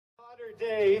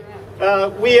Day,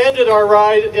 we ended our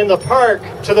ride in the park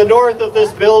to the north of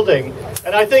this building,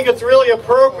 and I think it's really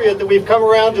appropriate that we've come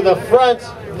around to the front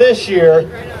this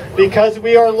year because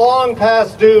we are long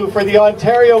past due for the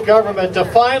Ontario government to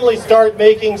finally start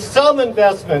making some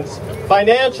investments,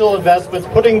 financial investments,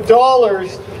 putting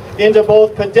dollars into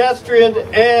both pedestrian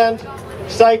and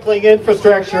cycling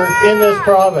infrastructure in this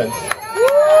province.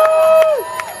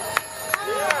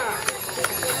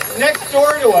 Next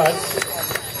door to us,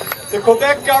 the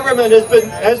Quebec government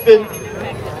has been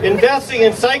investing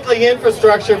in cycling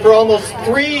infrastructure for almost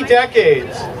 3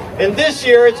 decades. And this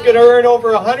year it's going to earn over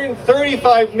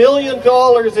 $135 million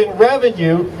in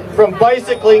revenue from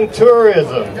bicycling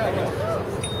tourism.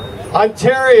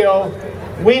 Ontario,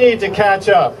 we need to catch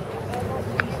up.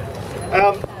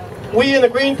 We in the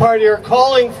Green Party are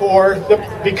calling for,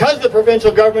 because the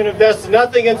provincial government invests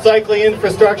nothing in cycling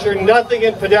infrastructure, nothing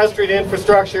in pedestrian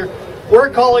infrastructure, we're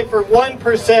calling for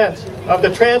 1% of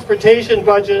the transportation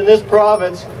budget in this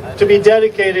province to be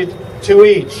dedicated to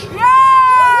each.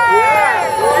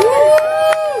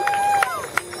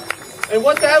 And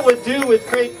what that would do is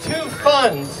create 2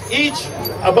 funds, each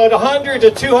about $100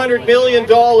 to $200 million,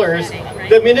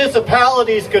 that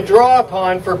municipalities could draw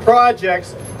upon for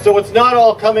projects, so it's not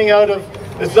all coming out of,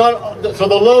 so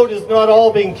the load is not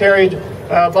all being carried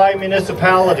by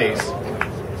municipalities.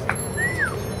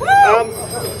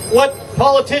 What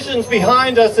politicians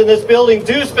behind us in this building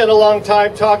do spend a long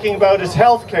time talking about is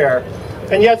health care.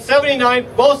 And yet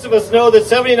most of us know that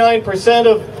 79%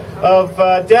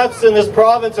 of deaths in this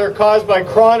province are caused by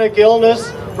chronic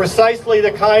illness, precisely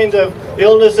the kind of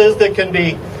illnesses that can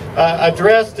be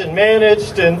addressed and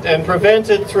managed and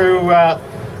prevented through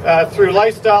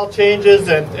lifestyle changes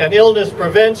and illness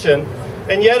prevention.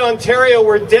 And yet Ontario,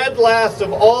 we're dead last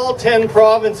of all 10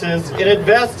 provinces in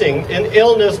investing in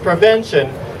illness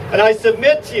prevention. And I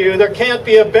submit to you, there can't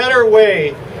be a better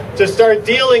way to start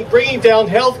bringing down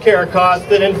healthcare costs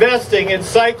than investing in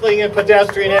cycling and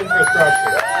pedestrian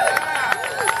infrastructure.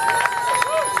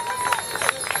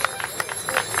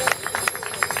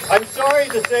 I'm sorry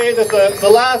to say that the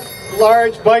last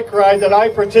large bike ride that I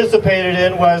participated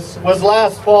in was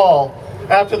last fall,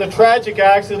 after the tragic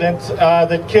accident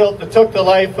that took the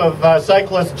life of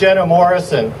cyclist Jenna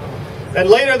Morrison. And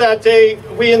later that day,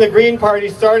 we in the Green Party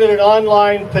started an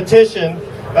online petition,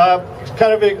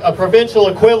 kind of a provincial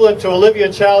equivalent to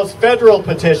Olivia Chow's federal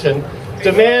petition,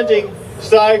 demanding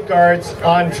side guards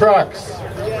on trucks.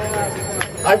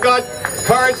 I've got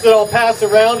cards that I'll pass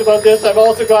around about this. I've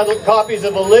also got copies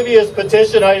of Olivia's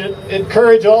petition. I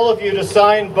encourage all of you to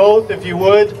sign both if you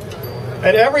would.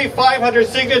 And every 500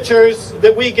 signatures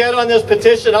that we get on this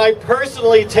petition, I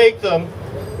personally take them.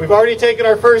 We've already taken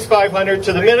our first 500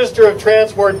 to the Minister of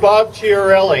Transport, Bob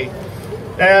Chiarelli.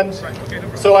 And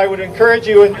so I would encourage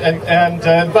you and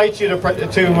invite you to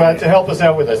help us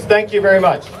out with this. Thank you very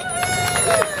much.